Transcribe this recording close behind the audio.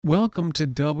Welcome to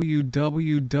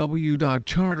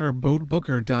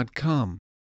www.charterboatbooker.com.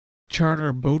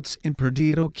 Charter boats in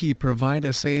Perdido Key provide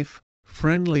a safe,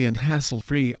 friendly and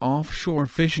hassle-free offshore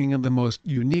fishing in the most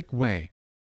unique way.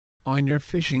 On your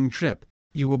fishing trip,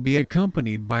 you will be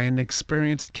accompanied by an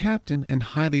experienced captain and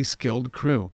highly skilled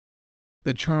crew.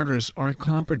 The charters are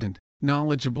competent,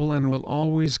 knowledgeable and will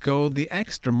always go the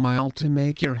extra mile to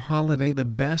make your holiday the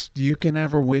best you can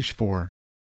ever wish for.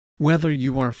 Whether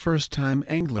you are a first-time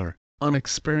angler, an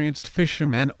experienced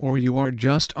fisherman or you are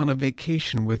just on a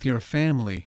vacation with your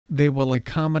family, they will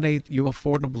accommodate you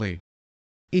affordably.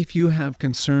 If you have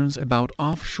concerns about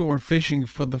offshore fishing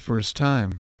for the first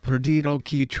time, Perdido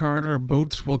Key charter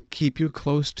boats will keep you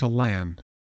close to land.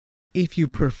 If you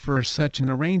prefer such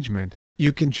an arrangement,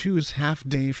 you can choose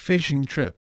half-day fishing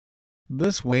trip.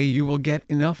 This way you will get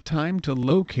enough time to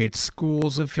locate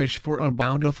schools of fish for a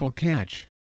bountiful catch.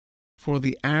 For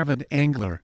the avid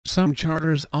angler, some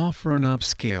charters offer an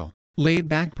upscale,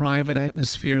 laid-back private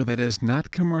atmosphere that is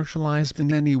not commercialized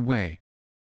in any way.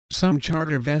 Some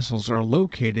charter vessels are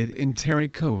located in Terry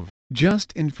Cove,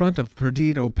 just in front of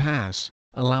Perdido Pass,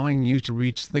 allowing you to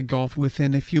reach the Gulf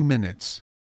within a few minutes.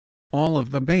 All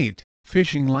of the bait,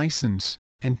 fishing license,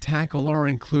 and tackle are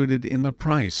included in the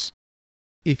price.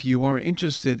 If you are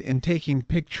interested in taking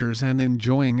pictures and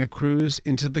enjoying a cruise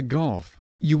into the Gulf,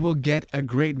 you will get a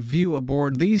great view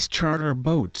aboard these charter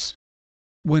boats.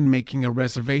 When making a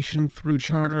reservation through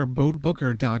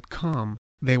charterboatbooker.com,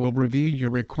 they will review your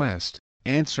request,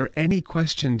 answer any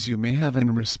questions you may have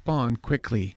and respond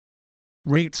quickly.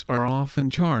 Rates are often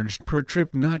charged per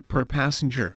trip, not per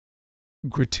passenger.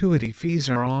 Gratuity fees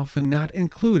are often not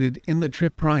included in the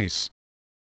trip price.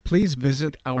 Please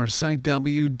visit our site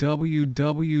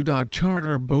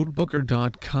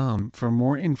www.charterboatbooker.com for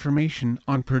more information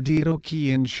on Perdido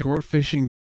Key and shore fishing.